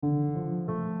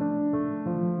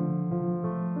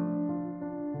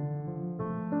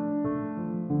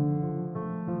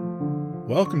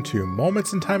Welcome to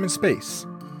Moments in Time and Space,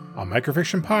 a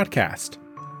microfiction podcast,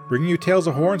 bringing you tales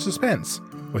of horror and suspense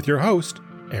with your host,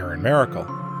 Aaron Miracle.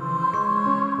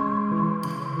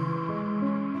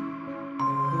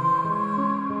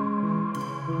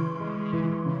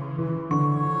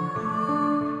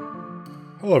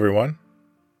 Hello everyone.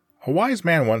 A wise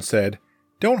man once said,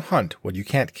 "Don't hunt what you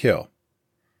can't kill."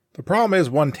 The problem is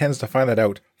one tends to find that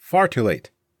out far too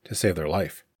late to save their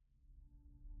life.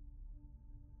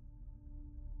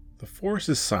 The forest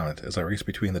is silent as I race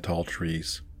between the tall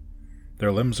trees.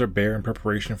 Their limbs are bare in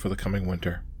preparation for the coming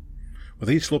winter. With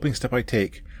each sloping step I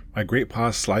take, my great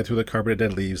paws slide through the carpet of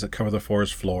dead leaves that cover the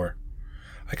forest floor.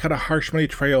 I cut a harsh, muddy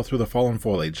trail through the fallen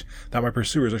foliage that my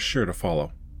pursuers are sure to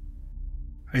follow.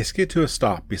 I skid to a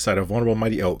stop beside a vulnerable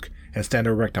mighty oak and stand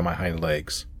erect on my hind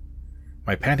legs.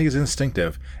 My panting is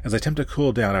instinctive as I attempt to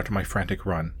cool down after my frantic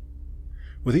run.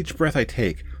 With each breath I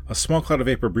take, a small cloud of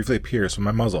vapor briefly appears from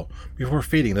my muzzle before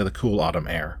fading into the cool autumn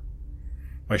air.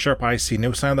 My sharp eyes see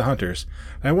no sign of the hunters,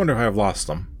 and I wonder if I have lost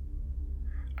them.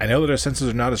 I know that their senses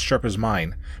are not as sharp as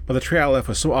mine, but the trail I left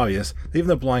was so obvious that even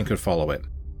the blind could follow it.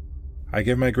 I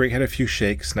give my great head a few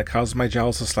shakes, and it causes my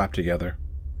jowls to slap together.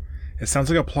 It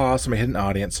sounds like applause from a hidden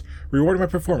audience, rewarding my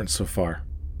performance so far.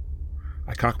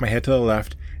 I cock my head to the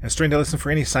left and strain to listen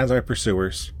for any signs of my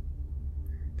pursuers.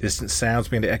 Distant sounds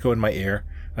begin to echo in my ear,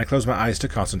 and I close my eyes to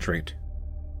concentrate.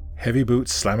 Heavy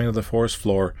boots slamming to the forest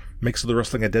floor mix with the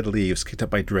rustling of dead leaves kicked up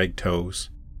by dragged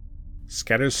toes.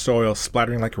 Scattered soil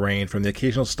splattering like rain from the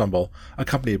occasional stumble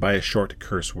accompanied by a short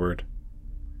curse word.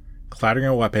 Clattering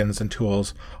of weapons and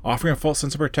tools offering a false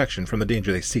sense of protection from the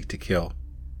danger they seek to kill.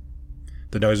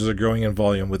 The noises are growing in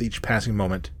volume with each passing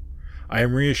moment. I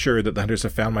am reassured that the hunters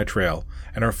have found my trail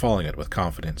and are following it with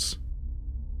confidence.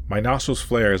 My nostrils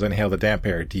flare as I inhale the damp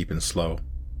air deep and slow.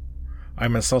 I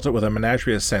am insulted with a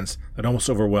menagerie of scents that almost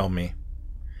overwhelm me.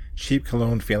 Cheap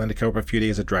cologne failing to cover up a few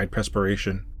days of dried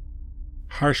perspiration.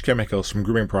 Harsh chemicals from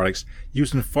grooming products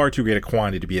used in far too great a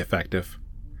quantity to be effective.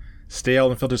 Stale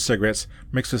and filtered cigarettes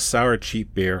mixed with sour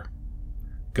cheap beer.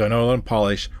 Gun oil and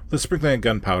polish with a sprinkling of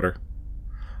gunpowder.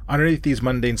 Underneath these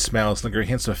mundane smells linger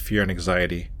hints of fear and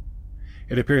anxiety.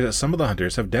 It appears that some of the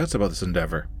hunters have doubts about this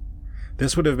endeavor.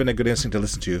 This would have been a good instinct to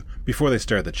listen to before they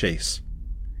started the chase.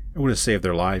 It would have saved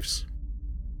their lives.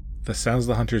 The sounds of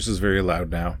the hunters is very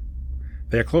loud now.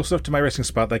 They are close enough to my resting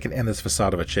spot that I can end this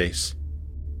facade of a chase.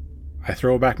 I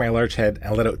throw back my large head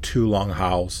and let out 2 long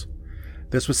howls.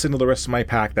 This would signal the rest of my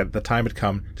pack that the time had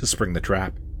come to spring the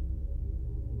trap.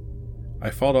 I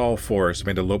fall to all fours and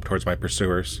begin to lope towards my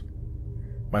pursuers.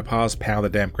 My paws pound the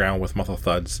damp ground with muffled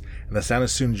thuds, and the sound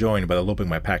is soon joined by the loping of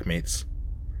my packmates.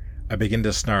 I begin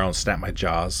to snarl and snap my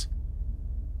jaws.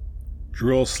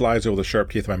 Drool slides over the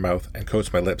sharp teeth of my mouth and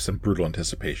coats my lips in brutal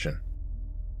anticipation.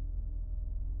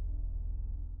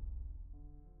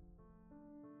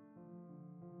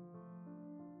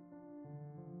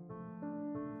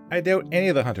 I doubt any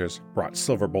of the hunters brought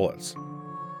silver bullets.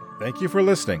 Thank you for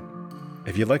listening.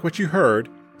 If you like what you heard,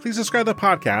 please subscribe to the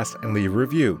podcast and leave a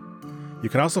review. You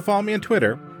can also follow me on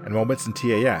Twitter at Moments in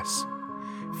TAS.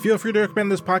 Feel free to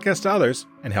recommend this podcast to others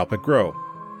and help it grow.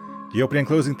 The opening and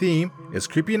closing theme is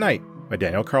Creepy Night by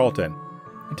Daniel Carlton.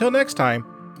 Until next time,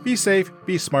 be safe,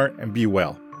 be smart, and be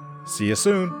well. See you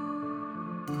soon.